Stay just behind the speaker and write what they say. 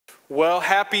Well,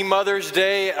 happy Mother's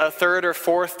Day a third or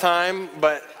fourth time,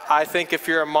 but I think if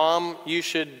you're a mom, you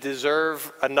should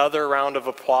deserve another round of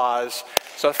applause.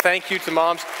 So thank you to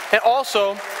moms. And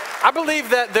also, I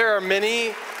believe that there are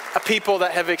many people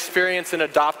that have experienced an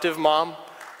adoptive mom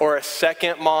or a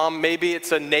second mom. Maybe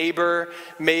it's a neighbor,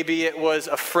 maybe it was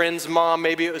a friend's mom,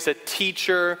 maybe it was a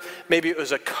teacher, maybe it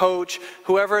was a coach,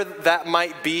 whoever that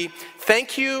might be.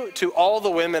 Thank you to all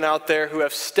the women out there who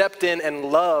have stepped in and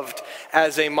loved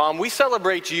as a mom. We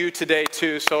celebrate you today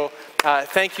too, so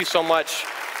thank you so much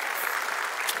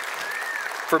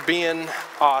for being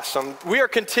awesome. We are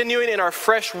continuing in our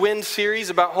Fresh Wind series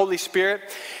about Holy Spirit,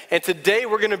 and today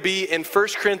we're going to be in 1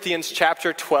 Corinthians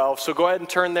chapter 12. So go ahead and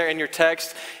turn there in your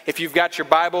text. If you've got your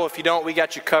Bible, if you don't, we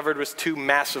got you covered with two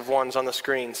massive ones on the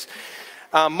screens.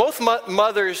 Most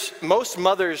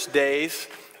Mother's Days,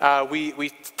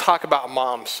 we talk about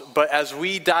moms, but as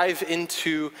we dive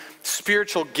into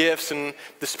spiritual gifts and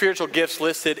the spiritual gifts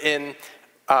listed in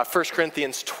 1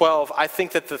 Corinthians 12, I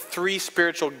think that the three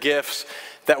spiritual gifts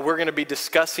that we're going to be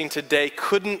discussing today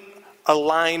couldn't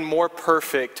align more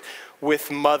perfect with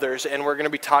mothers, and we're going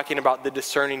to be talking about the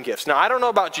discerning gifts. Now, I don't know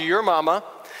about your mama,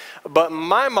 but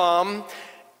my mom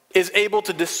is able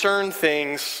to discern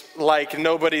things like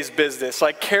nobody's business.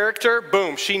 Like character,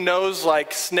 boom, she knows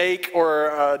like snake or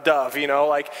a dove, you know?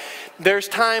 Like there's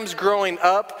times growing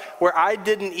up where I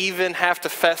didn't even have to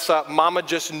fess up. Mama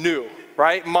just knew,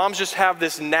 right? Moms just have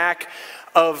this knack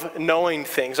of knowing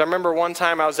things. I remember one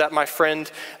time I was at my friend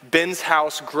Ben's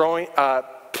house growing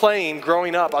up.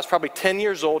 I was probably 10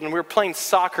 years old, and we were playing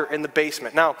soccer in the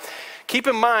basement. Now, keep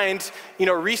in mind,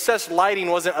 recessed lighting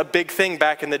wasn't a big thing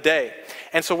back in the day.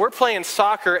 And so we're playing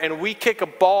soccer, and we kick a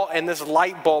ball, and this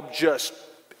light bulb just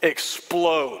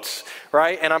explodes,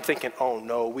 right? And I'm thinking, oh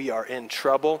no, we are in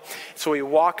trouble. So we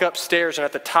walk upstairs, and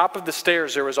at the top of the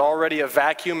stairs, there was already a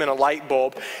vacuum and a light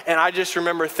bulb. And I just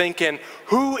remember thinking,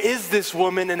 who is this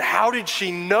woman, and how did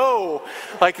she know?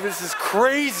 Like, this is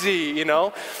crazy,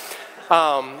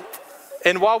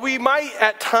 And while we might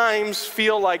at times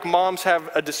feel like moms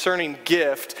have a discerning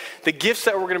gift, the gifts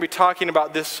that we're going to be talking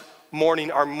about this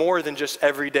morning are more than just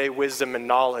everyday wisdom and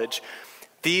knowledge.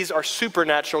 These are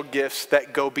supernatural gifts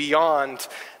that go beyond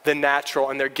the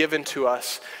natural, and they're given to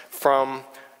us from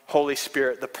Holy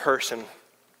Spirit, the person.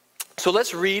 So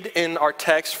let's read in our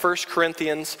text, 1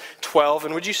 Corinthians 12,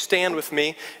 and would you stand with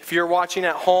me? If you're watching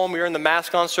at home, you're in the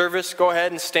Mask On service, go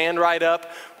ahead and stand right up.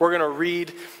 We're going to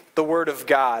read the Word of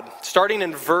God. Starting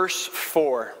in verse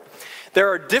 4. There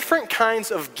are different kinds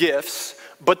of gifts,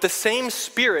 but the same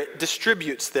Spirit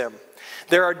distributes them.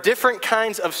 There are different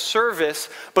kinds of service,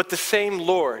 but the same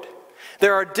Lord.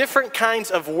 There are different kinds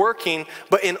of working,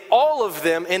 but in all of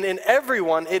them and in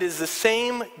everyone, it is the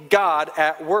same God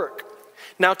at work.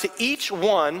 Now to each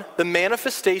one, the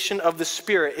manifestation of the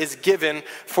Spirit is given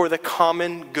for the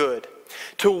common good.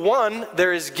 To one,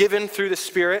 there is given through the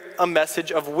Spirit a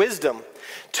message of wisdom.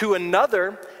 To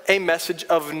another, a message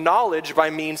of knowledge by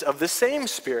means of the same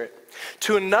Spirit.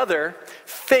 To another,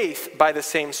 faith by the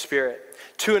same Spirit.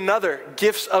 To another,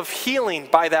 gifts of healing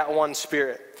by that one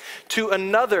Spirit. To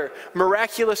another,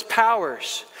 miraculous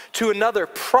powers. To another,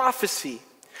 prophecy.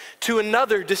 To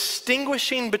another,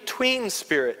 distinguishing between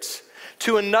spirits.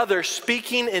 To another,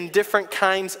 speaking in different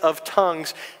kinds of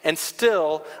tongues. And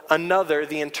still another,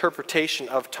 the interpretation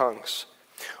of tongues.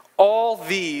 All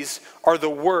these are the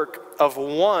work of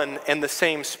one and the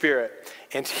same Spirit,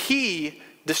 and He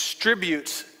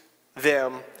distributes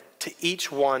them to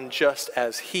each one just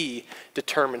as He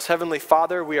determines. Heavenly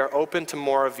Father, we are open to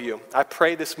more of You. I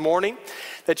pray this morning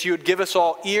that You would give us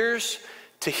all ears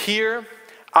to hear,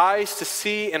 eyes to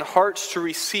see, and hearts to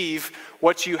receive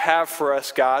what You have for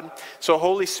us, God. So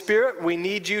Holy Spirit, we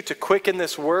need You to quicken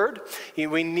this word.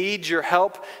 We need Your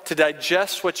help to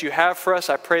digest what You have for us.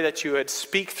 I pray that You would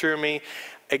speak through me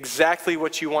exactly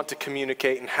what You want to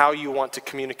communicate and how You want to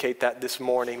communicate that this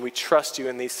morning. We trust You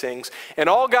in these things. And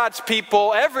all God's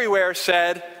people everywhere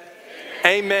said,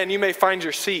 Amen. Amen. You may find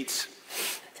your seats.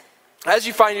 As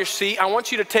you find your seat, I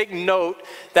want you to take note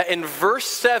that in verse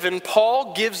 7,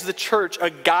 Paul gives the church a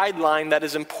guideline that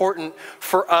is important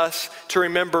for us to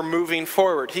remember moving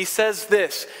forward. He says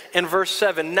this in verse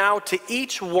 7, now to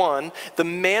each one, the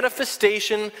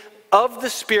manifestation of the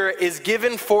Spirit is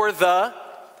given for the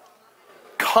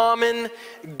common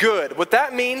good. What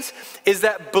that means is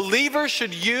that believers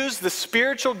should use the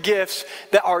spiritual gifts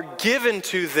that are given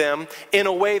to them in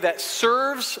a way that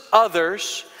serves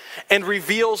others and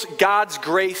reveals God's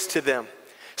grace to them.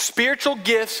 Spiritual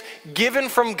gifts given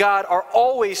from God are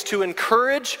always to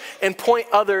encourage and point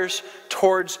others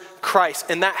towards Christ.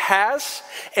 And that has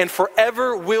and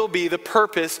forever will be the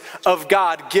purpose of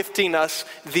God gifting us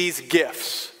these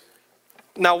gifts.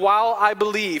 Now, while I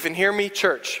believe, and hear me,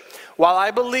 church, while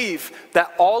I believe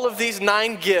that all of these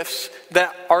 9 gifts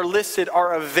that are listed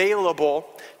are available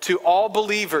to all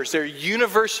believers, they're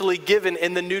universally given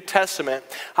in the New Testament,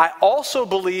 I also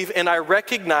believe and I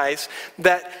recognize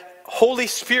that Holy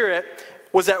Spirit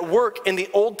was at work in the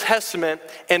Old Testament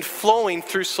and flowing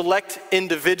through select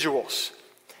individuals.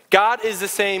 God is the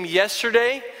same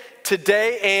yesterday,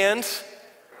 today, and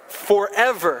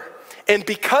forever. And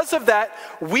because of that,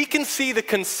 we can see the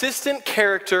consistent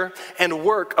character and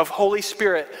work of Holy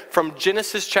Spirit from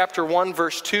Genesis chapter 1,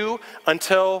 verse 2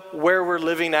 until where we're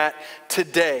living at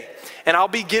today. And I'll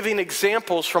be giving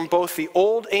examples from both the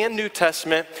Old and New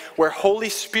Testament where Holy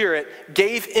Spirit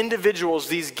gave individuals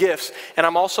these gifts. And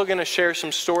I'm also going to share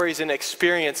some stories and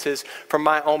experiences from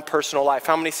my own personal life.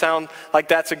 How many sound like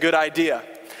that's a good idea?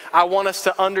 I want us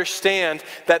to understand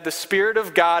that the Spirit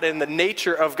of God and the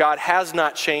nature of God has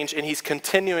not changed, and He's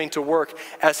continuing to work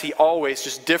as He always,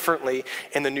 just differently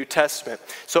in the New Testament.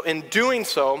 So in doing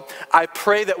so, I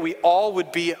pray that we all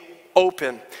would be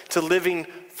open to living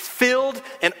filled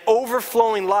and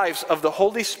overflowing lives of the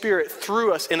Holy Spirit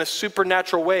through us in a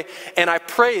supernatural way. And I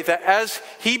pray that as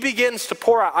He begins to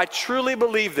pour out, I truly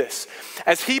believe this,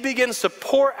 as He begins to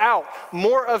pour out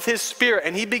more of His Spirit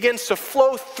and He begins to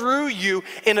flow through you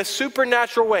in a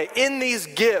supernatural way in these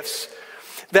gifts,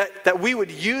 that we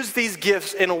would use these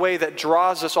gifts in a way that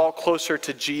draws us all closer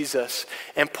to Jesus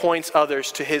and points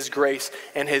others to His grace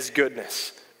and His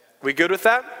goodness. We good with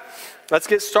that? Let's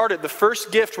get started. The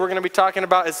first gift we're going to be talking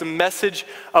about is the message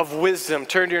of wisdom.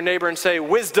 Turn to your neighbor and say,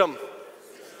 wisdom.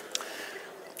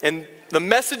 And the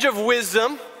message of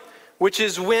wisdom, which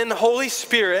is when Holy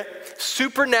Spirit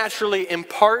supernaturally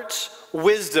imparts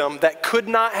wisdom that could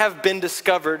not have been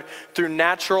discovered through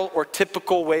natural or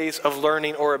typical ways of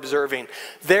learning or observing.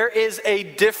 There is a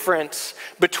difference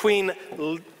between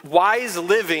wise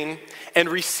living and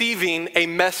receiving a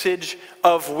message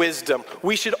of wisdom.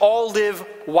 We should all live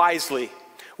wisely.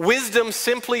 Wisdom,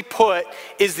 simply put,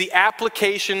 is the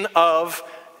application of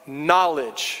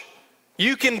knowledge.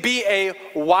 You can be a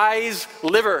wise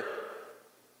liver.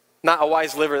 Not a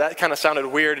wise liver, that kind of sounded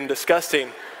weird and disgusting.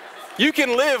 You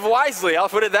can live wisely, I'll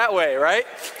put it that way, right?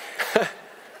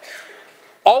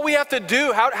 All we have to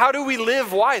do, how do we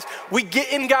live wise? We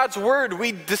get in God's word,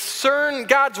 we discern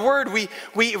God's word,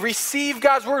 we receive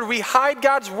God's word, we hide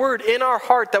God's word in our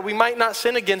heart that we might not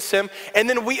sin against Him, and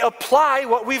then we apply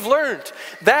what we've learned.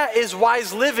 That is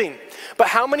wise living. But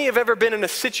how many have ever been in a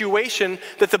situation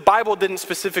that the Bible didn't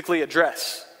specifically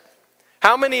address?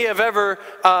 How many have ever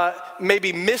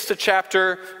maybe missed a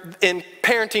chapter in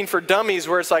Parenting for Dummies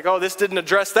where it's like, oh, this didn't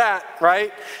address that,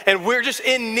 right? And we're just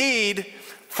in need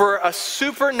for a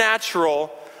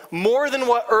supernatural, more than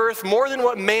what earth, more than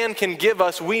what man can give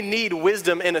us. We need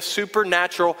wisdom in a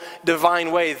supernatural,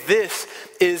 divine way. This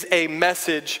is a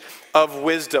message of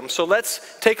wisdom. So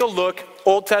let's take a look,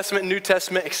 Old Testament, New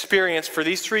Testament experience for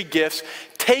these 3 gifts.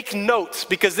 Take notes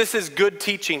because this is good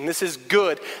teaching. This is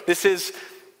good. This is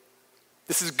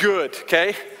good,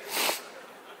 okay?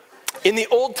 In the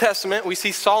Old Testament, we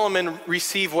see Solomon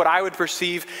receive what I would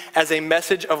perceive as a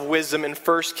message of wisdom in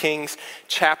 1 Kings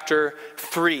chapter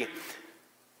 3.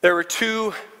 There were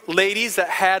 2 ladies that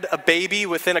had a baby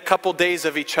within a couple days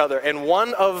of each other, and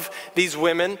one of these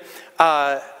women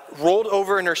rolled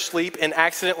over in her sleep and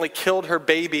accidentally killed her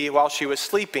baby while she was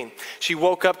sleeping. She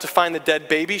woke up to find the dead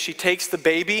baby. She takes the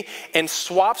baby and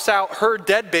swaps out her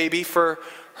dead baby for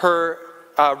her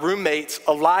roommate's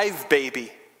alive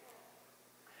baby.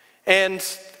 And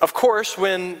of course,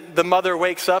 when the mother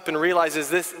wakes up and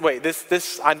realizes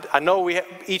I know we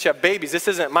each have babies. This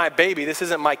isn't my baby. This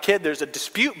isn't my kid. There's a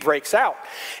dispute breaks out.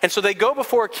 And so they go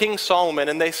before King Solomon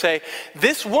and they say,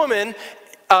 this woman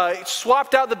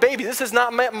swapped out the baby. This is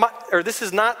not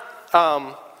not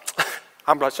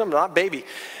baby.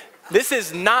 This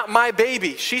is not my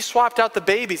baby. She swapped out the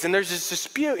babies, and there's this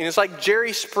dispute. And it's like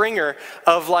Jerry Springer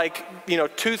of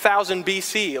 2000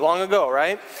 BC, long ago,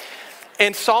 right?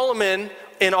 And Solomon,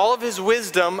 in all of his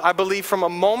wisdom, I believe from a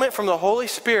moment from the Holy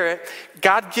Spirit,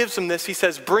 God gives him this. He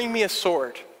says, bring me a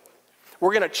sword.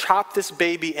 We're going to chop this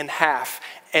baby in half,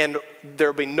 and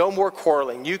there'll be no more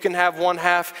quarreling. You can have one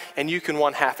half, and you can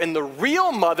one half. And the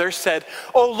real mother said,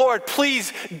 oh Lord,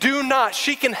 please do not.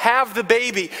 She can have the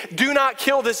baby. Do not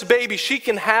kill this baby. She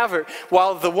can have her.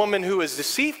 While the woman who is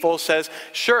deceitful says,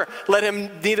 sure, let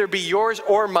him neither be yours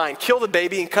or mine. Kill the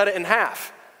baby and cut it in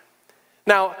half.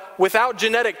 Now, without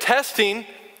genetic testing,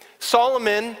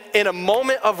 Solomon, in a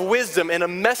moment of wisdom, in a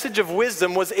message of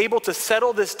wisdom, was able to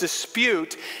settle this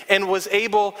dispute and was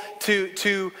able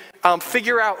to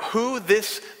figure out who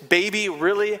this baby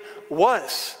really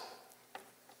was.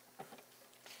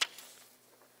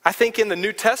 I think in the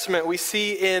New Testament we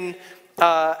see in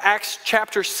Acts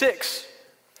chapter 6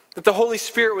 that the Holy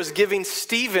Spirit was giving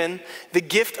Stephen the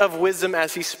gift of wisdom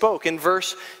as he spoke. In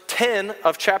verse 10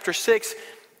 of chapter 6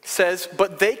 says,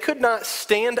 "But they could not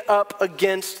stand up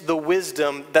against the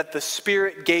wisdom that the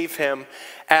Spirit gave him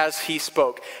as he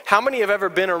spoke." How many have ever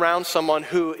been around someone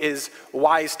who is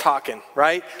wise talking,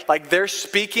 right? Like they're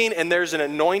speaking and there's an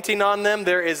anointing on them.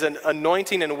 There is an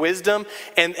anointing and wisdom.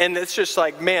 And it's just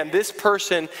like, man, this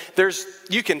person,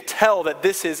 you can tell that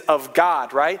this is of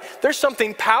God, right? There's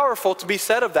something powerful to be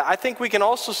said of that. I think we can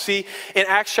also see in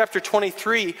Acts chapter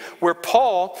 23 where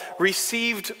Paul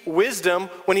received wisdom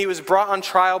when he was brought on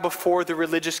trial before the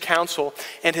religious council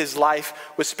and his life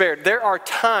was spared. There are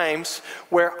times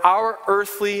where our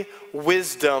earthly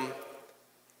wisdom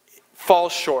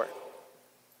falls short.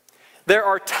 There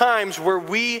are times where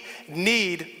we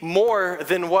need more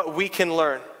than what we can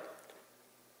learn.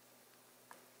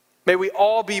 May we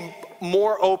all be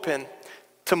more open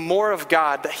to more of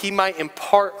God, that he might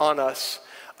impart on us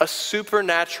a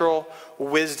supernatural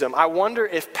wisdom. I wonder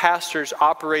if pastors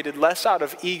operated less out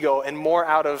of ego and more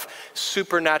out of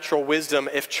supernatural wisdom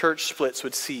if church splits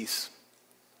would cease.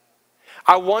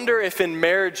 I wonder if in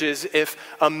marriages, if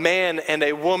a man and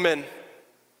a woman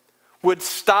would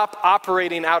stop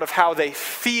operating out of how they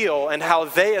feel and how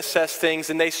they assess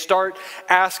things, and they start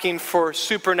asking for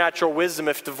supernatural wisdom,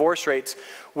 if divorce rates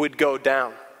would go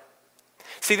down.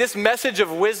 See, this message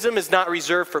of wisdom is not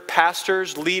reserved for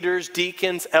pastors, leaders,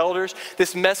 deacons, elders.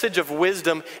 This message of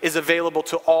wisdom is available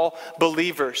to all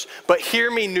believers. But hear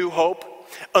me, New Hope.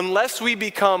 Unless we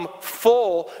become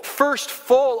first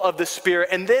full of the Spirit,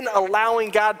 and then allowing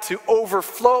God to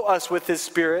overflow us with his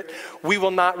Spirit, we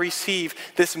will not receive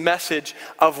this message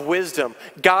of wisdom.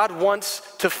 God wants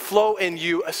to flow in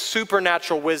you a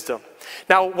supernatural wisdom.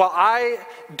 Now, while I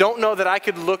don't know that I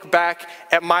could look back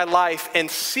at my life and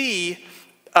see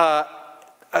a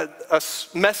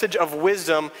message of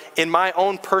wisdom in my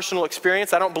own personal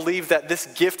experience, I don't believe that this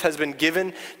gift has been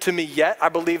given to me yet. I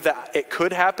believe that it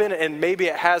could happen, and maybe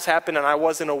it has happened and I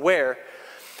wasn't aware.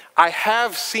 I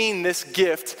have seen this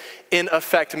gift in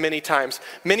effect many times.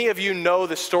 Many of you know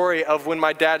the story of when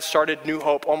my dad started New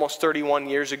Hope almost 31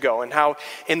 years ago, and how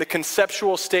in the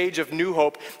conceptual stage of New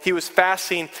Hope, he was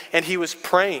fasting and he was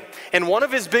praying. And one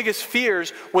of his biggest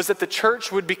fears was that the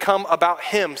church would become about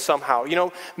him somehow. You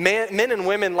know, men and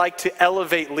women like to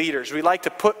elevate leaders. We like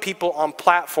to put people on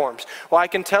platforms. Well, I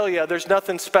can tell you, there's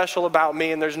nothing special about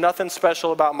me and there's nothing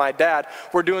special about my dad.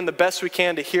 We're doing the best we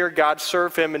can to hear God,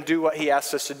 serve him, and do what he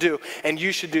asks us to do. And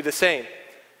you should do the same.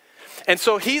 And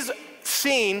so he's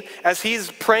seen, as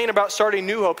he's praying about starting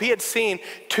New Hope, he had seen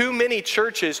too many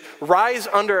churches rise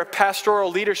under a pastoral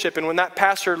leadership. And when that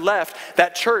pastor left,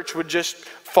 that church would just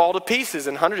fall to pieces.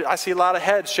 And hundreds, I see a lot of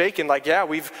heads shaking like, yeah,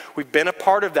 we've been a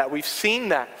part of that. We've seen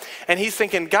that. And he's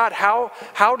thinking, God,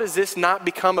 how does this not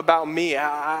become about me?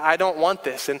 I don't want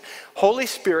this. And Holy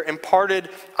Spirit imparted,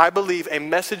 I believe, a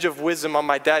message of wisdom on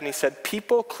my dad. And he said,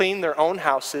 people clean their own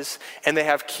houses and they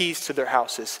have keys to their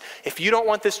houses. If you don't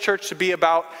want this church to be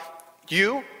about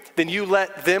you, then you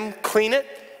let them clean it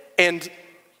and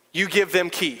you give them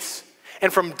keys.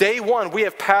 And from day one, we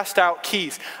have passed out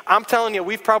keys. I'm telling you,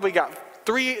 we've probably got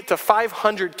 300 to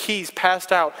 500 keys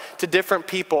passed out to different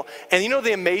people. And you know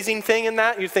the amazing thing in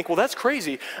that? You think, well, that's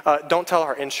crazy. Don't tell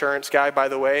our insurance guy, by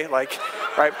the way, like,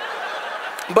 right?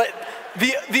 But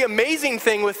the amazing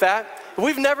thing with that,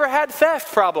 we've never had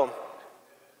theft problem.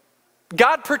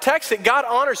 God protects it, God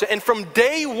honors it. And from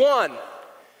day one,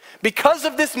 because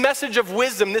of this message of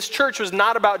wisdom, this church was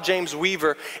not about James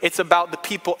Weaver. It's about the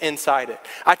people inside it.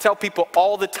 I tell people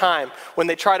all the time when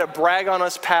they try to brag on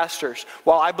us pastors,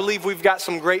 while I believe we've got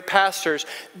some great pastors,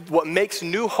 what makes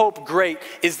New Hope great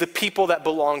is the people that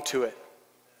belong to it.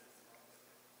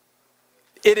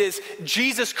 It is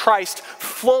Jesus Christ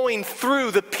flowing through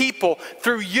the people,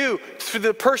 through you, through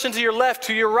the person to your left,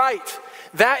 to your right.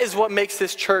 That is what makes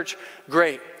this church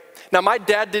great. Now, my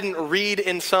dad didn't read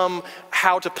in some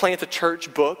how to plant a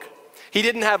church book. He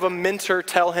didn't have a mentor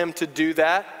tell him to do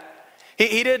that.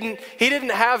 He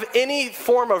didn't have any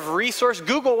form of resource.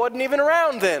 Google wasn't even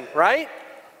around then, right?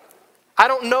 I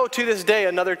don't know to this day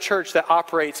another church that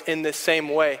operates in this same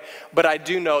way, but I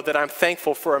do know that I'm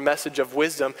thankful for a message of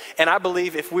wisdom. And I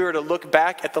believe if we were to look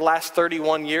back at the last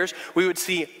 31 years, we would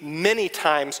see many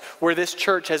times where this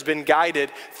church has been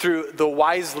guided through the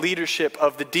wise leadership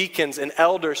of the deacons and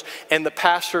elders and the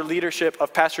pastor leadership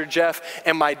of Pastor Jeff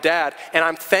and my dad. And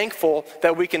I'm thankful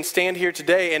that we can stand here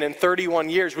today, and in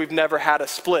 31 years, we've never had a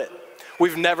split.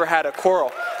 We've never had a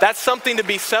quarrel. That's something to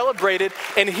be celebrated.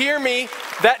 And hear me,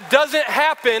 that doesn't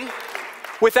happen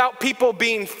without people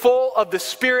being full of the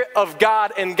Spirit of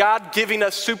God and God giving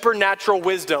us supernatural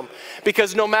wisdom.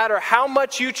 Because no matter how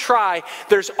much you try,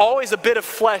 there's always a bit of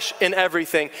flesh in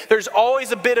everything. There's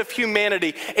always a bit of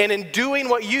humanity. And in doing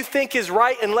what you think is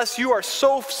right, unless you are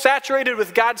so saturated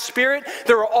with God's Spirit,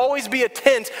 there will always be a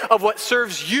tint of what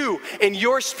serves you in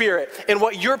your spirit and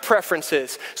what your preference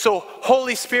is. So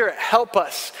Holy Spirit, help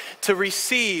us to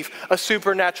receive a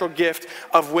supernatural gift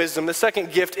of wisdom. The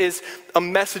second gift is a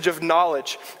message of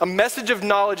knowledge. A message of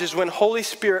knowledge is when Holy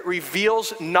Spirit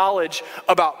reveals knowledge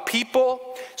about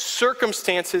people,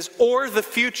 circumstances, or the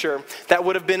future that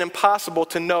would have been impossible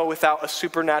to know without a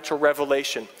supernatural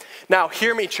revelation. Now,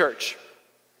 hear me, church.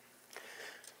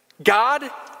 God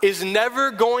is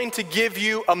never going to give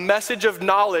you a message of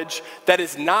knowledge that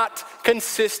is not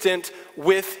consistent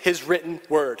with his written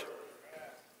word.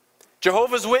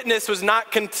 Jehovah's Witness was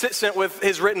not consistent with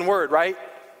his written word, right?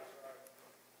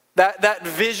 That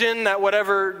vision, that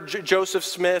whatever Joseph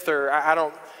Smith or I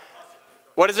don't,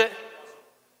 what is it?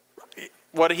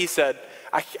 What he said,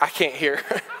 I can't hear.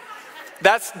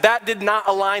 That did not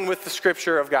align with the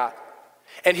scripture of God.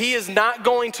 And he is not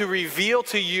going to reveal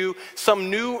to you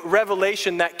some new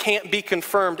revelation that can't be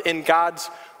confirmed in God's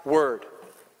word.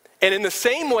 And in the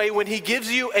same way, when he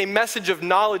gives you a message of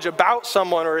knowledge about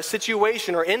someone or a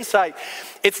situation or insight,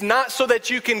 it's not so that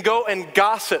you can go and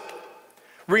gossip.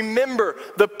 Remember,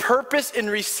 the purpose in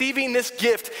receiving this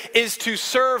gift is to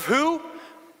serve who?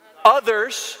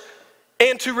 Others,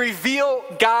 and to reveal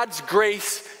God's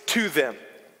grace to them.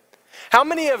 How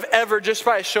many have ever, just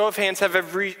by a show of hands, have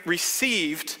ever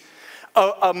received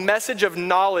a message of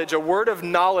knowledge, a word of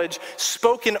knowledge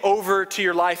spoken over to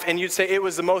your life, and you'd say it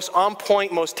was the most on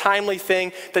point, most timely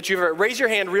thing that you've ever? Raise your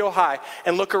hand real high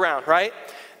and look around, right?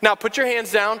 Now put your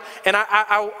hands down, and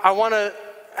I want to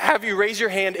have you raise your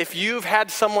hand if you've had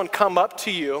someone come up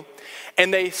to you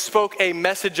and they spoke a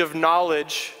message of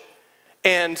knowledge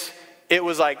and it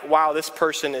was like, wow, this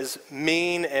person is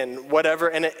mean and whatever,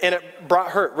 and it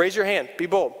brought hurt. Raise your hand, be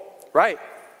bold, right?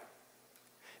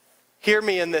 Hear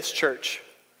me in this church.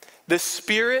 The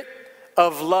spirit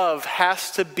of love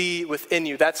has to be within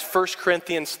you. That's 1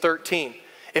 Corinthians 13.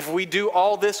 If we do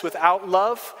all this without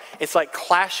love, it's like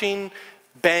clashing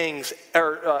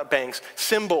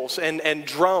cymbals and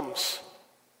drums,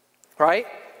 right?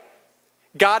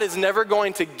 God is never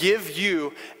going to give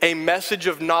you a message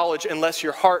of knowledge unless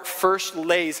your heart first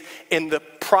lays in the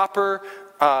proper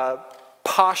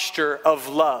posture of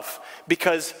love,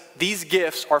 because these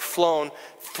gifts are flown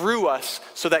through us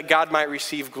so that God might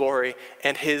receive glory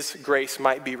and his grace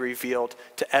might be revealed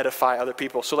to edify other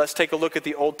people. So let's take a look at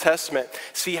the Old Testament,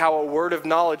 see how a word of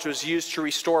knowledge was used to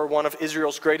restore one of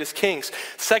Israel's greatest kings.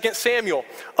 2 Samuel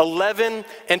 11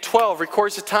 and 12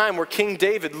 records a time where King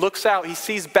David looks out. He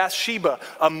sees Bathsheba,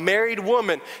 a married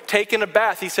woman, taking a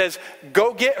bath. He says,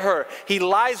 go get her. He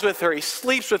lies with her. He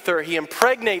sleeps with her. He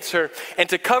impregnates her. And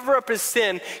to cover up his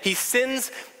sin, he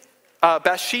sends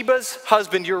Bathsheba's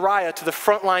husband Uriah to the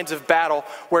front lines of battle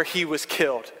where he was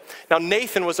killed. Now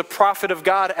Nathan was a prophet of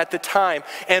God at the time,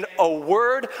 and a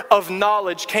word of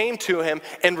knowledge came to him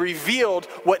and revealed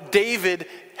what David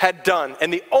had done.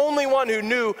 And the only one who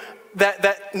knew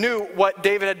that knew what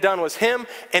David had done was him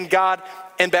and God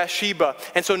and Bathsheba.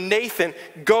 And so Nathan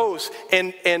goes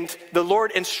and the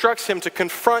Lord instructs him to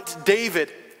confront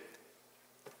David,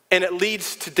 and it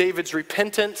leads to David's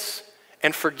repentance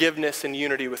and forgiveness and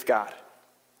unity with God.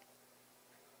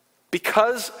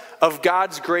 Because of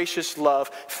God's gracious love,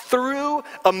 through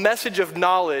a message of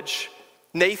knowledge,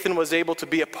 Nathan was able to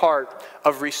be a part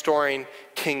of restoring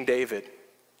King David.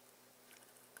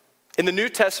 In the New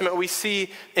Testament, we see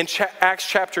in Acts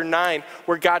chapter 9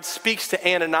 where God speaks to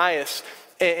Ananias,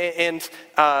 and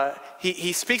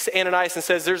he speaks to Ananias and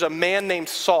says, there's a man named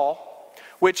Saul,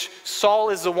 which Saul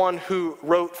is the one who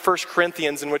wrote 1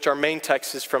 Corinthians, in which our main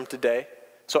text is from today.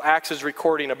 So Acts is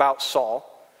recording about Saul.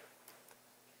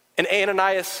 And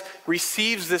Ananias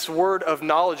receives this word of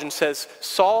knowledge and says,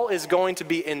 Saul is going to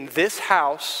be in this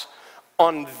house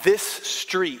on this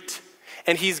street,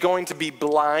 and he's going to be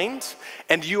blind,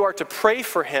 and you are to pray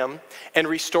for him and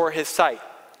restore his sight.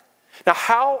 Now,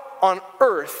 how on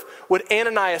earth would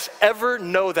Ananias ever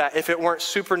know that if it weren't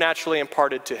supernaturally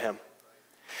imparted to him?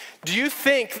 Do you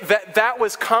think that that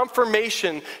was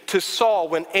confirmation to Saul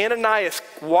when Ananias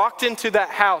walked into that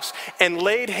house and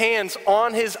laid hands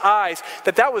on his eyes,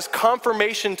 that that was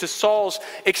confirmation to Saul's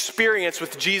experience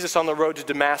with Jesus on the road to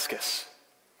Damascus?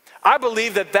 I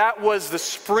believe that that was the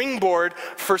springboard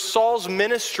for Saul's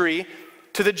ministry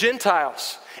to the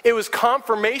Gentiles. It was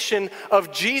confirmation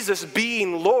of Jesus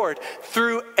being Lord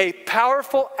through a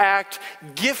powerful act,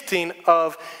 gifting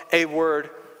of a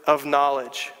word of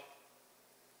knowledge.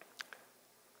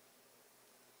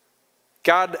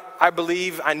 God, I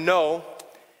believe, I know,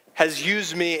 has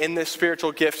used me in this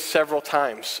spiritual gift several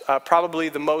times. Probably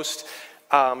the most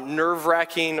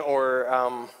nerve-wracking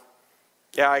or,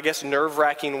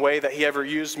 nerve-wracking way that he ever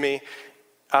used me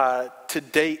to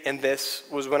date in this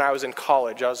was when I was in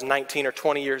college. I was 19 or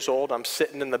 20 years old. I'm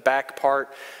sitting in the back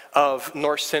part of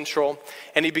North Central,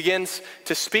 and he begins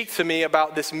to speak to me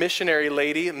about this missionary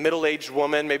lady, a middle-aged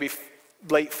woman, maybe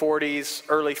late 40s,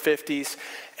 early 50s,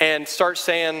 and starts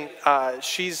saying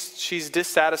she's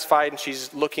dissatisfied and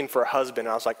she's looking for a husband.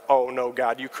 And I was like, oh no,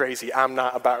 God, you crazy. I'm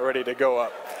not about ready to go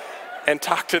up and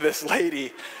talk to this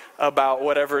lady about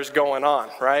whatever's going on,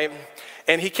 right?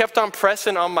 And he kept on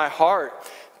pressing on my heart,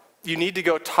 you need to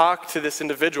go talk to this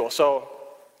individual. So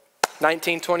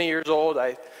 19, 20 years old,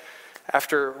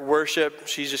 after worship,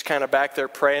 she's just kind of back there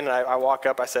praying, and I walk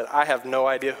up, I said, I have no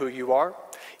idea who you are.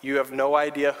 You have no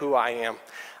idea who I am.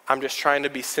 I'm just trying to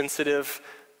be sensitive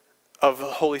of the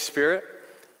Holy Spirit,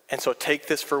 and so take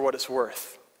this for what it's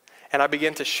worth. And I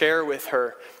began to share with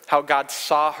her how God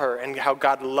saw her and how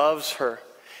God loves her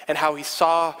and how he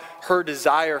saw her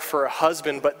desire for a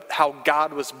husband, but how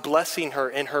God was blessing her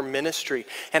in her ministry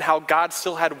and how God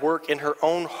still had work in her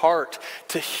own heart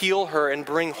to heal her and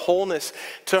bring wholeness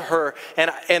to her.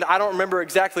 And I don't remember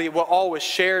exactly what all was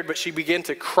shared, but she began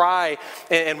to cry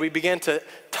and we began to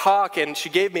talk, and she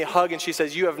gave me a hug and she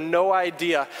says, you have no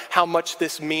idea how much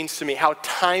this means to me, how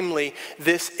timely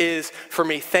this is for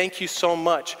me. Thank you so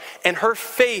much. And her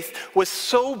faith was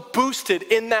so boosted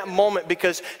in that moment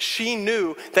because she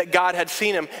knew that God had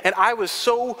seen him. And I was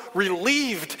so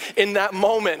relieved in that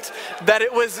moment that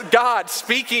it was God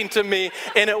speaking to me,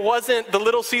 and it wasn't the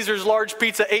Little Caesars large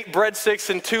pizza, 8 breadsticks,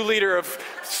 and 2 liters of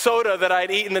soda that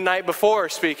I'd eaten the night before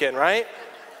speaking, right?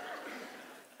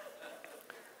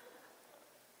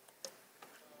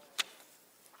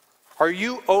 Are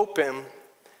you open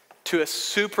to a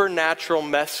supernatural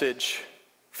message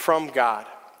from God,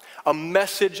 a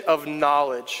message of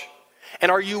knowledge?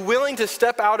 And are you willing to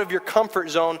step out of your comfort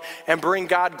zone and bring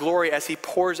God glory as he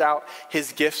pours out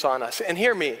his gifts on us? And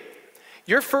hear me,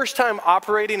 your first time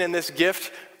operating in this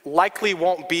gift likely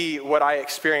won't be what I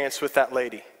experienced with that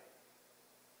lady.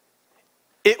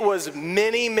 It was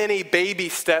many, many baby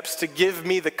steps to give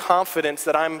me the confidence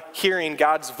that I'm hearing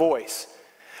God's voice.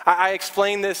 I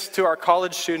explained this to our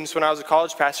college students when I was a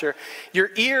college pastor. Your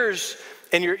ears,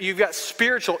 and you've got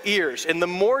spiritual ears, and the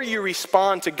more you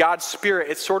respond to God's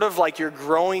Spirit, it's sort of like you're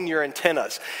growing your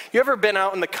antennas. You ever been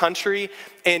out in the country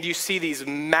and you see these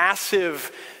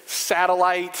massive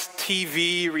satellite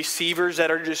TV receivers that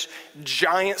are just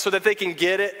giant so that they can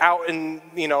get it out in,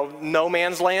 no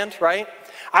man's land, right?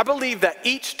 I believe that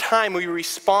each time we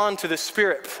respond to the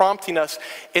Spirit prompting us,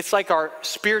 it's like our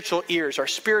spiritual ears, our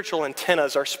spiritual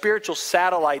antennas, our spiritual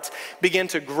satellites begin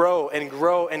to grow and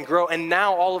grow and grow. And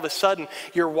now all of a sudden,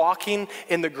 you're walking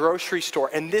in the grocery store.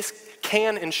 And this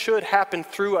can and should happen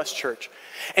through us, church.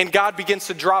 And God begins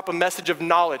to drop a message of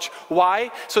knowledge. Why?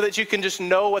 So that you can just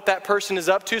know what that person is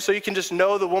up to. So you can just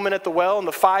know the woman at the well and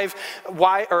the 5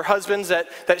 husbands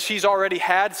that she's already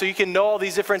had. So you can know all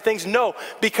these different things. No,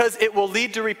 because it will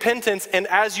lead to repentance. And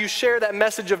as you share that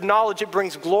message of knowledge, it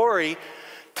brings glory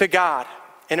to God.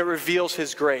 And it reveals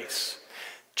his grace.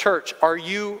 Church, are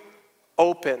you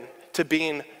open to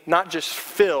being not just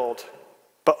filled,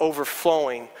 but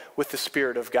overflowing with the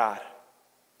Spirit of God?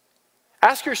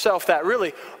 Ask yourself that,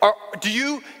 really. Do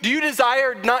you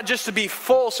desire not just to be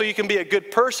full so you can be a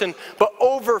good person, but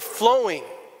overflowing?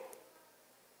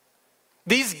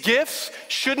 These gifts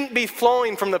shouldn't be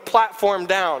flowing from the platform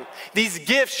down. These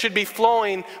gifts should be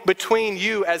flowing between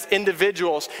you as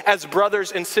individuals, as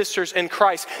brothers and sisters in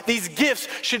Christ. These gifts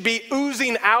should be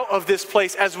oozing out of this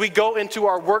place as we go into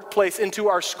our workplace, into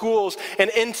our schools, and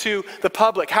into the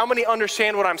public. How many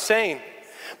understand what I'm saying?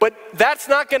 But that's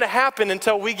not going to happen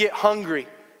until we get hungry.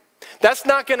 That's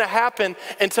not going to happen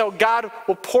until God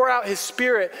will pour out his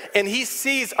Spirit and he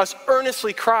sees us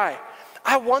earnestly cry.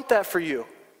 I want that for you.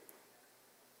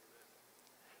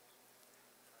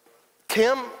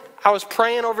 Tim, I was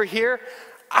praying over here.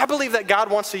 I believe that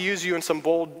God wants to use you in some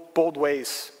bold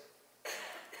ways.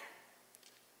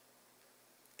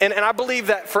 And I believe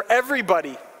that for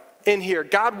everybody in here,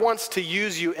 God wants to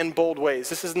use you in bold ways.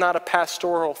 This is not a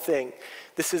pastoral thing.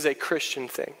 This is a Christian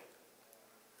thing.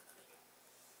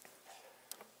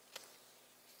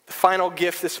 The final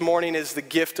gift this morning is the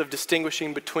gift of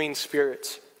distinguishing between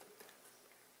spirits,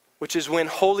 which is when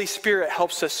Holy Spirit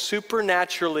helps us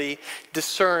supernaturally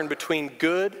discern between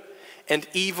good and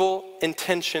evil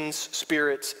intentions,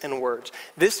 spirits, and words.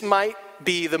 This might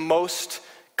be the most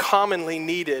commonly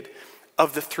needed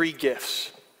of the three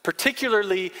gifts,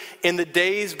 particularly in the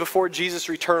days before Jesus'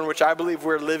 return, which I believe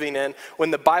we're living in,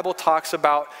 when the Bible talks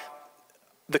about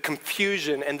the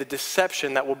confusion and the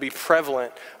deception that will be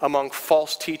prevalent among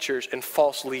false teachers and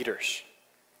false leaders.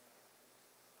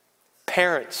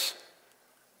 Parents,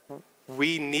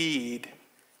 we need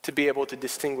to be able to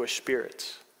distinguish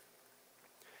spirits.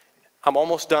 I'm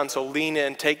almost done, so lean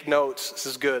in, take notes. This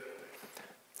is good.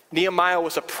 Nehemiah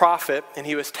was a prophet, and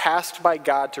he was tasked by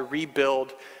God to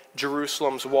rebuild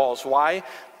Jerusalem's walls. Why?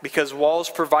 Because walls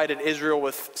provided Israel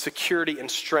with security and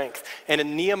strength. And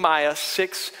in Nehemiah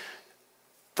 6,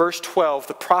 verse 12,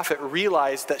 the prophet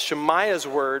realized that Shemaiah's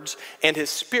words and his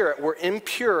spirit were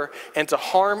impure and to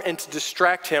harm and to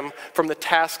distract him from the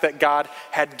task that God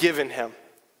had given him.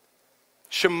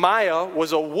 Shemaiah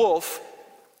was a wolf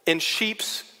in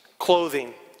sheep's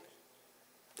clothing.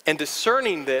 And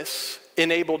discerning this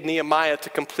enabled Nehemiah to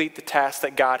complete the task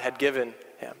that God had given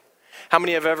him. How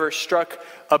many have ever struck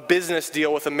a business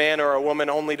deal with a man or a woman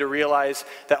only to realize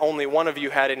that only one of you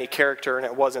had any character and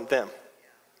it wasn't them?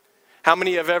 How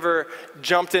many have ever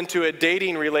jumped into a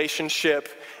dating relationship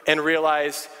and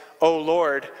realized, oh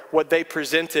Lord, what they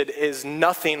presented is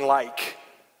nothing like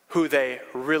who they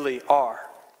really are?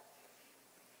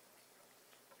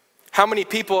 How many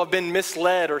people have been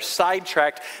misled or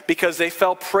sidetracked because they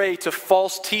fell prey to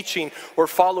false teaching or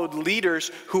followed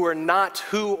leaders who are not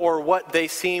who or what they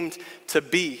seemed to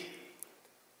be?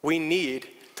 We need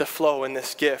to flow in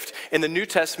this gift. In the New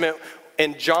Testament,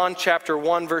 in John chapter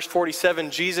 1, verse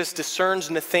 47, Jesus discerns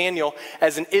Nathanael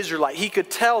as an Israelite. He could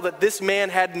tell that this man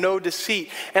had no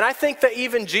deceit. And I think that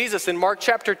even Jesus in Mark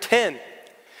chapter 10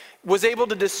 was able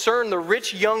to discern the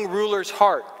rich young ruler's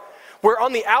heart. Where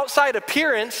on the outside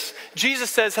appearance,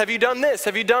 Jesus says, have you done this?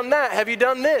 Have you done that? Have you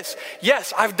done this?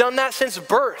 Yes, I've done that since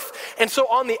birth. And so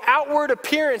on the outward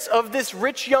appearance of this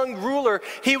rich young ruler,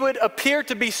 he would appear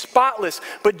to be spotless.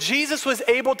 But Jesus was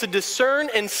able to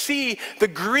discern and see the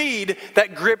greed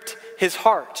that gripped his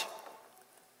heart.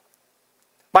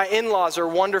 My in-laws are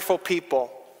wonderful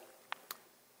people.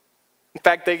 In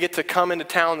fact, they get to come into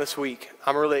town this week.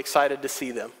 I'm really excited to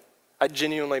see them. I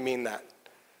genuinely mean that.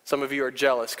 Some of you are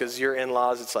jealous because your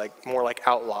in-laws, it's like more like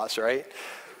outlaws, right?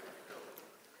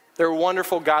 They're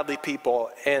wonderful, godly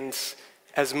people. And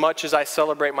as much as I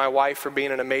celebrate my wife for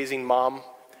being an amazing mom,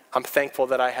 I'm thankful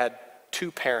that I had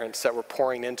two parents that were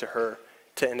pouring into her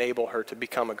to enable her to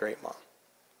become a great mom.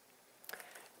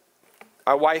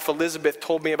 My wife, Elizabeth,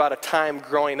 told me about a time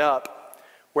growing up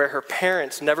where her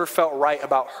parents never felt right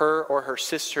about her or her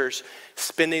sisters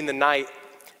spending the night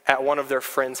at one of their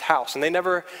friends' house. And they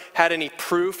never had any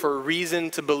proof or reason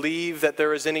to believe that there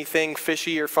was anything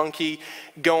fishy or funky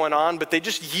going on, but they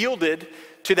just yielded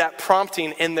to that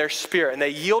prompting in their spirit. And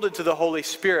they yielded to the Holy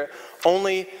Spirit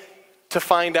only to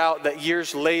find out that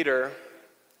years later,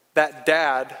 that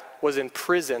dad was in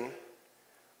prison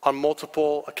on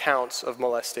multiple accounts of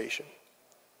molestation.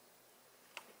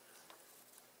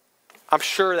 I'm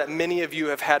sure that many of you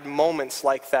have had moments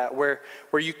like that where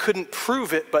you couldn't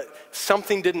prove it, but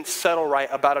something didn't settle right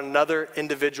about another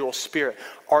individual spirit.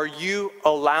 Are you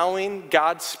allowing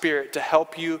God's Spirit to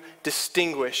help you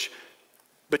distinguish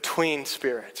between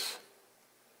spirits?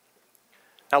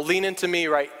 Now lean into me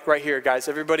right here, guys.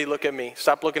 Everybody look at me.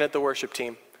 Stop looking at the worship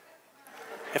team.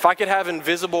 If I could have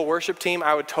invisible worship team,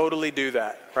 I would totally do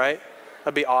that, right?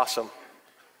 That'd be awesome.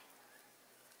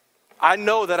 I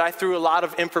know that I threw a lot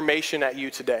of information at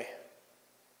you today.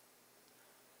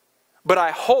 But I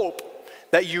hope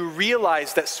that you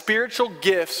realize that spiritual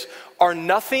gifts are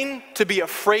nothing to be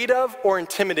afraid of or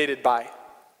intimidated by.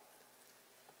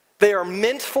 They are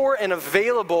meant for and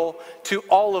available to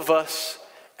all of us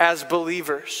as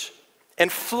believers.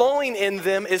 And flowing in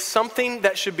them is something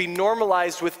that should be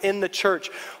normalized within the church.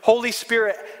 Holy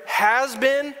Spirit has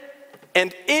been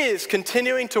and is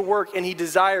continuing to work, and he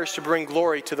desires to bring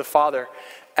glory to the Father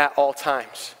at all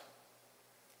times.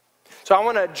 So I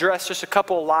want to address just a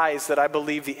couple of lies that I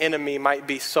believe the enemy might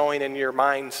be sowing in your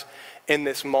minds in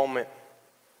this moment.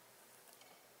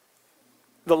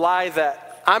 The lie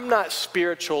that I'm not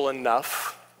spiritual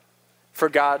enough for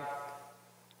God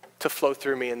to flow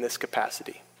through me in this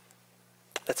capacity.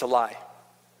 That's a lie.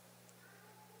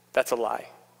 That's a lie.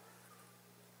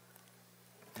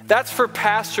 That's for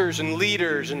pastors and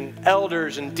leaders and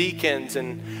elders and deacons,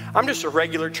 and I'm just a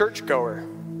regular churchgoer.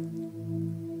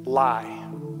 Lie.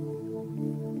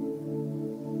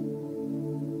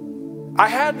 I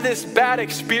had this bad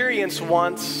experience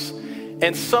once,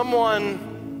 and someone,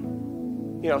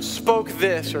 spoke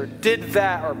this or did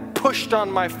that or pushed on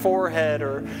my forehead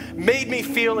or made me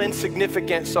feel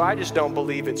insignificant, so I just don't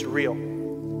believe it's real.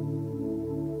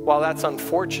 While that's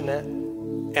unfortunate,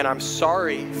 and I'm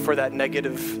sorry for that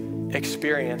negative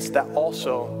experience, that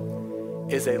also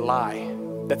is a lie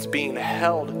that's being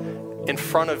held in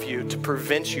front of you to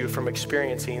prevent you from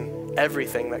experiencing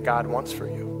everything that God wants for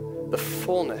you, the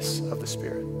fullness of the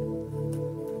Spirit.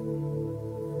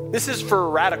 This is for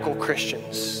radical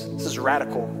Christians. This is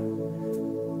radical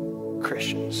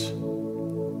Christians.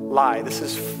 Lie. This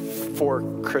is for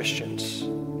Christians,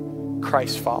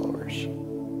 Christ followers.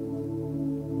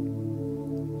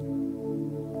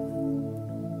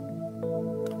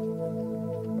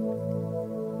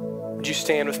 Would you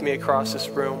stand with me across this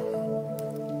room?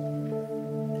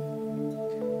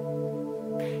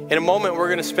 In a moment, we're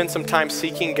going to spend some time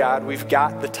seeking God. We've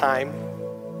got the time.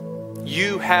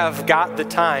 You have got the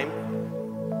time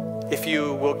if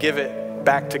you will give it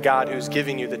back to God who's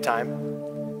giving you the time.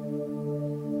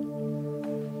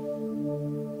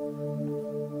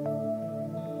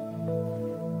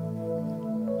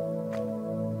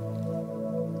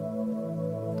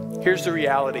 Here's the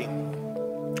reality.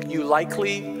 You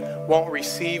likely won't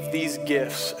receive these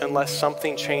gifts unless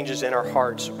something changes in our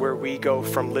hearts where we go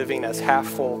from living as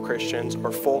half-full Christians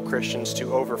or full Christians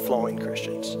to overflowing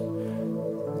Christians.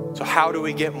 So how do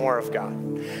we get more of God?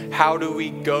 How do we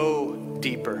go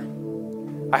deeper?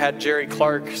 I had Jerry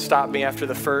Clark stop me after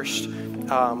the first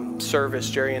service,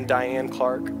 Jerry and Diane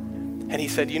Clark, and he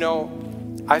said,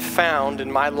 I found in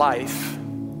my life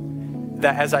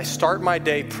that as I start my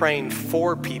day praying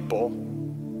for people,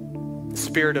 the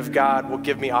Spirit of God will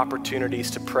give me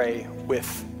opportunities to pray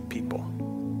with people.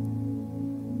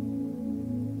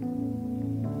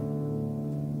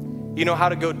 You know how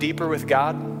to go deeper with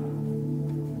God?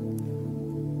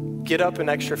 Get up an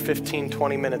extra 15,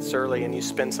 20 minutes early and you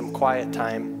spend some quiet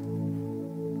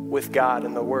time with God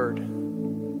and the Word.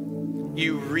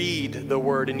 You read the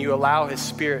Word and you allow His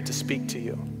Spirit to speak to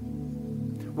you.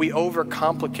 We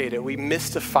overcomplicate it. We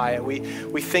mystify it.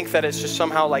 We think that it's just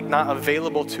somehow like not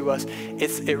available to us.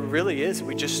 It really is.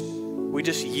 We just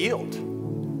yield.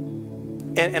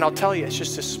 And I'll tell you, it's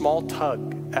just a small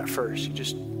tug at first.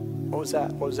 What was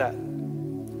that? What was that?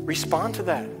 Respond to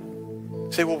that.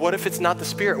 Say, well, what if it's not the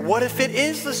Spirit? What if it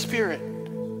is the Spirit?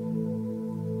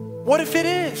 What if it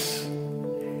is?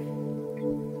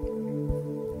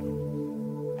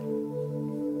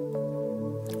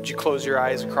 Would you close your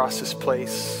eyes across this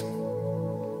place?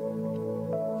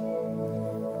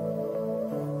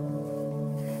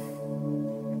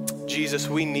 Jesus,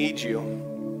 we need you.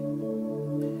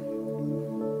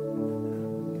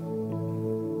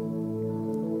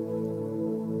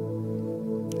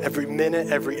 Every minute,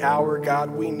 every hour,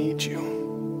 God, we need you.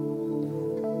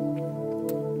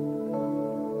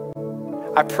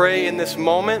 I pray in this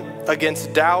moment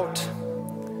against doubt.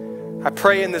 I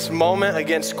pray in this moment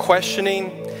against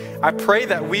questioning. I pray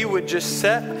that we would just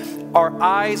set our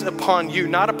eyes upon you,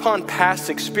 not upon past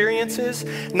experiences,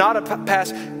 not upon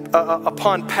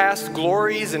past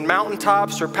glories and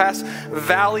mountaintops or past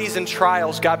valleys and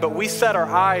trials, God, but we set our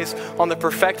eyes on the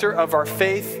perfecter of our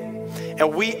faith.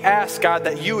 And we ask, God,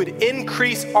 that you would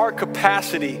increase our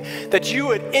capacity, that you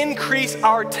would increase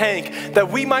our tank,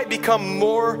 that we might become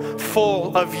more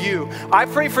full of you. I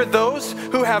pray for those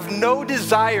who have no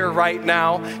desire right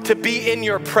now to be in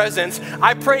your presence.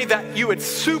 I pray that you would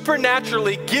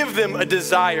supernaturally give them a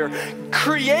desire.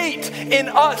 Create in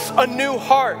us a new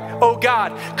heart, oh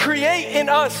God. Create in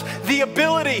us the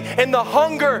ability and the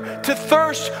hunger to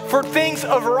thirst for things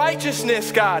of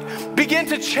righteousness, God. Begin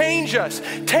to change us.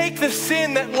 Take the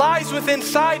sin that lies within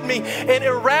inside me and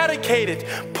eradicate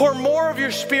it. Pour more of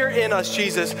your Spirit in us,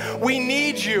 Jesus. We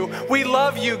need you. We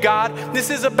love you, God. This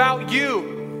is about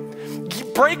you.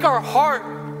 Break our heart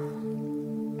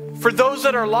for those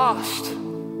that are lost.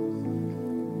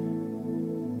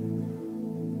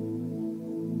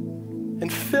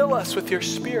 And fill us with your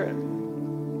Spirit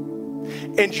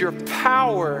and your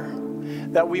power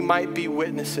that we might be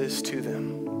witnesses to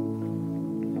them.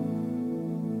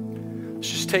 Let's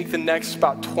just take the next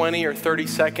about 20 or 30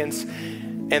 seconds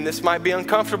And this might be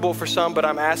uncomfortable for some, but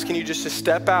I'm asking you just to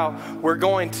step out. We're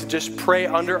going to just pray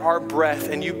under our breath,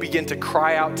 and you begin to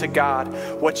cry out to God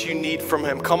what you need from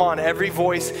him. Come on, every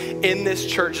voice in this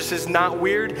church. This is not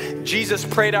weird. Jesus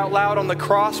prayed out loud on the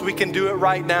cross. We can do it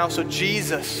right now. So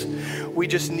Jesus, we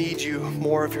just need you,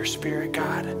 more of your Spirit,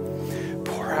 God.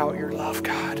 Pour out your love,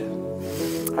 God.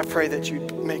 I pray that you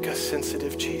make us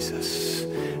sensitive, Jesus.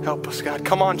 Help us, God.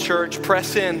 Come on, church,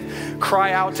 press in,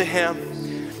 cry out to him.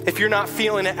 If you're not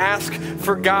feeling it, ask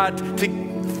for God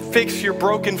to fix your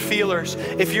broken feelers.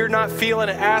 If you're not feeling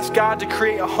it, ask God to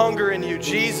create a hunger in you.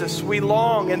 Jesus, we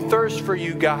long and thirst for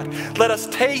you, God. Let us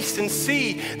taste and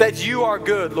see that you are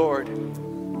good, Lord.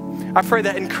 I pray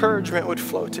that encouragement would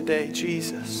flow today,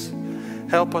 Jesus.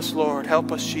 Help us, Lord.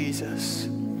 Help us, Jesus.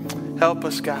 Help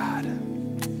us, God.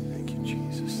 Thank you,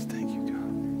 Jesus. Thank you, God.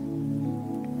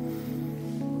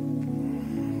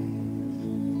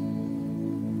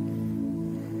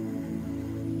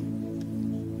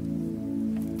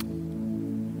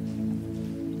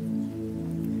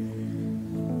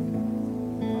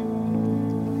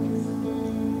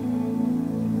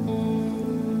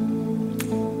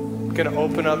 I'm going to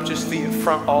open up just the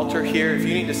front altar here. If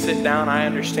you need to sit down, I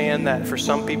understand that for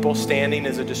some people standing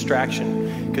is a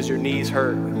distraction because your knees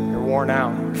hurt, you're worn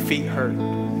out, your feet hurt.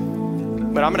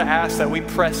 But I'm going to ask that we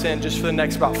press in just for the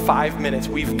next about 5 minutes.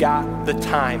 We've got the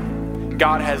time.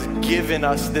 God has given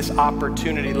us this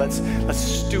opportunity. Let's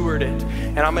steward it.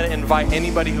 And I'm going to invite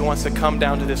anybody who wants to come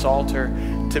down to this altar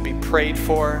to be prayed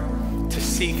for, to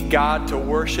seek God, to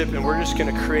worship, and we're just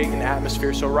going to create an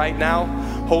atmosphere. So right now,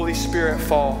 Holy Spirit,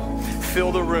 fall.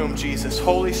 Fill the room, Jesus.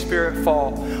 Holy Spirit,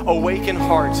 fall. Awaken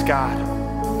hearts, God.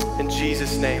 In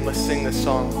Jesus' name, let's sing this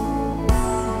song.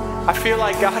 I feel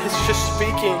like God is just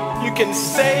speaking. You can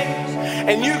say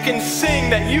and you can sing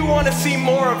that you want to see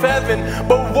more of heaven,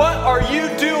 but what are you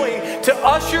doing to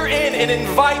usher in and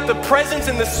invite the presence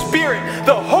and the Spirit,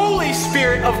 the Holy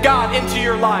Spirit of God into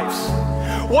your lives?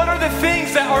 What are the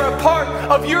things that are a part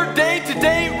of your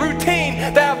day-to-day routine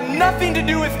that have nothing to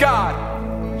do with God?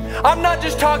 I'm not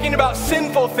just talking about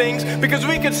sinful things, because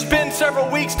we could spend several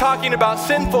weeks talking about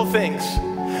sinful things.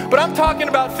 But I'm talking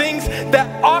about things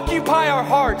that occupy our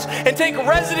hearts and take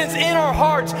residence in our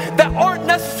hearts that aren't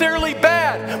necessarily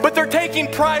bad, but they're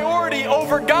taking priority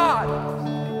over God.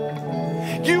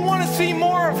 You want to see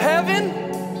more of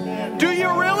heaven? Do you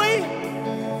really?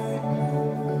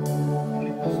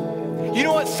 You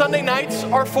know what Sunday nights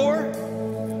are for?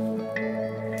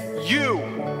 You.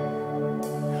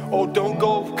 Oh, don't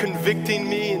go convicting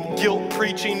me and guilt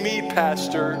preaching me,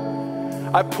 Pastor.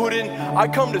 I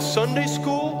come to Sunday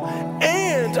school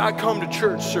and I come to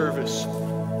church service.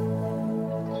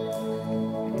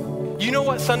 You know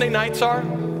what Sunday nights are?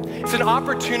 It's an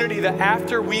opportunity that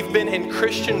after we've been in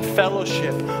Christian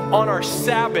fellowship on our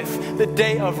Sabbath, the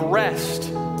day of rest,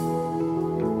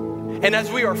 and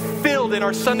as we are filled in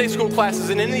our Sunday school classes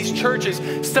and in these churches,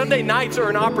 Sunday nights are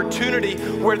an opportunity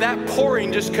where that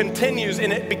pouring just continues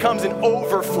and it becomes an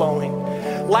overflowing.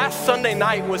 Last Sunday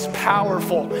night was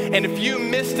powerful, and if you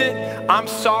missed it, I'm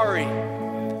sorry.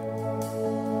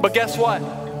 But guess what?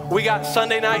 We got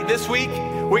Sunday night this week,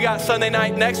 we got Sunday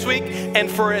night next week,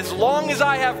 and for as long as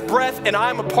I have breath and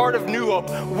I'm a part of New Hope,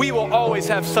 we will always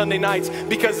have Sunday nights,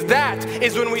 because that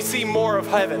is when we see more of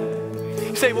heaven.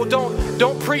 You say, well,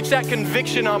 don't preach that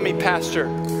conviction on me, Pastor.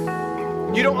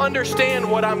 You don't understand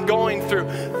what I'm going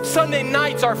through. Sunday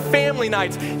nights are family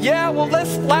nights. Yeah, well,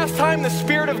 last time the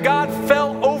Spirit of God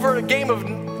fell over a game of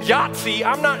Yahtzee,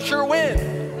 I'm not sure when.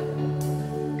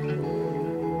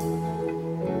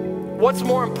 What's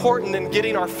more important than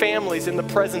getting our families in the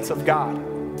presence of God?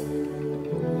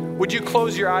 Would you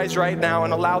close your eyes right now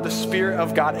and allow the Spirit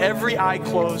of God, every eye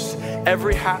closed,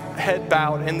 every head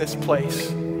bowed in this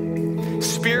place?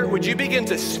 Spirit, would you begin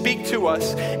to speak to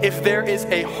us if there is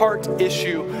a heart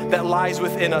issue that lies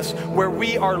within us where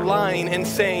we are lying and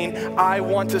saying, I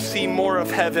want to see more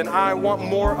of heaven. I want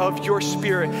more of your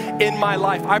Spirit in my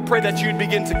life. I pray that you'd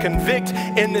begin to convict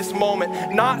in this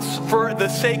moment, not for the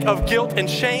sake of guilt and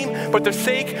shame, but the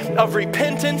sake of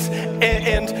repentance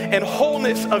and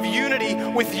wholeness of unity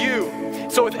with you.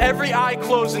 So with every eye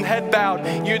closed and head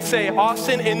bowed, you'd say,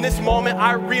 Austin, in this moment,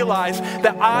 I realize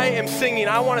that I am singing,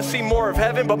 I want to see more of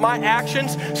heaven, but my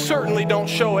actions certainly don't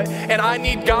show it. And I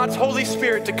need God's Holy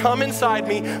Spirit to come inside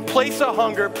me, place a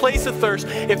hunger, place a thirst.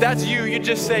 If that's you, you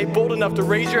just say, bold enough to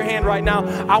raise your hand right now.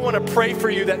 I want to pray for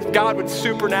you that God would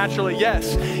supernaturally,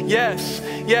 yes,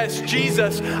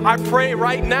 Jesus, I pray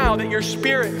right now that your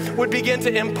Spirit would begin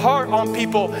to impart on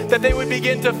people, that they would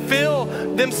begin to fill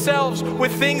themselves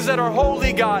with things that are holy,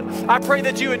 holy God. I pray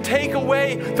that you would take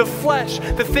away the flesh,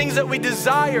 the things that we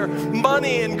desire,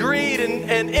 money and greed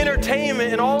and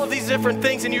entertainment and all of these different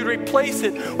things, and you'd replace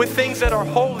it with things that are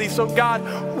holy. So God,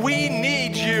 we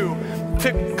need you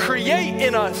to create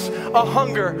in us a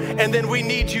hunger, and then we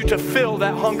need you to fill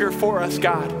that hunger for us,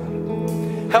 God.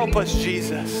 Help us,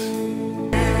 Jesus.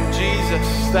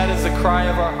 Jesus, that is the cry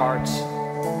of our hearts.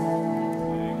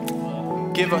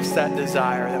 Give us that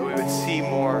desire that we would see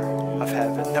more of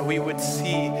heaven, that we would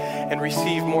see and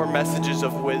receive more messages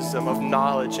of wisdom, of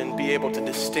knowledge, and be able to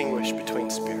distinguish between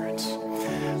spirits.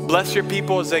 Bless your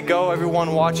people as they go,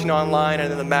 everyone watching online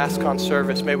and in the Mass-Con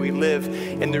service. May we live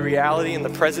in the reality and the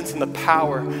presence and the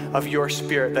power of your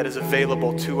Spirit that is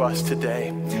available to us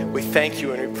today. We thank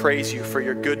you and we praise you for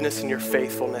your goodness and your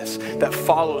faithfulness that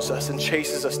follows us and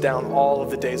chases us down all of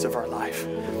the days of our life.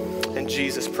 In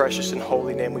Jesus' precious and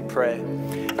holy name we pray.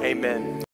 Amen.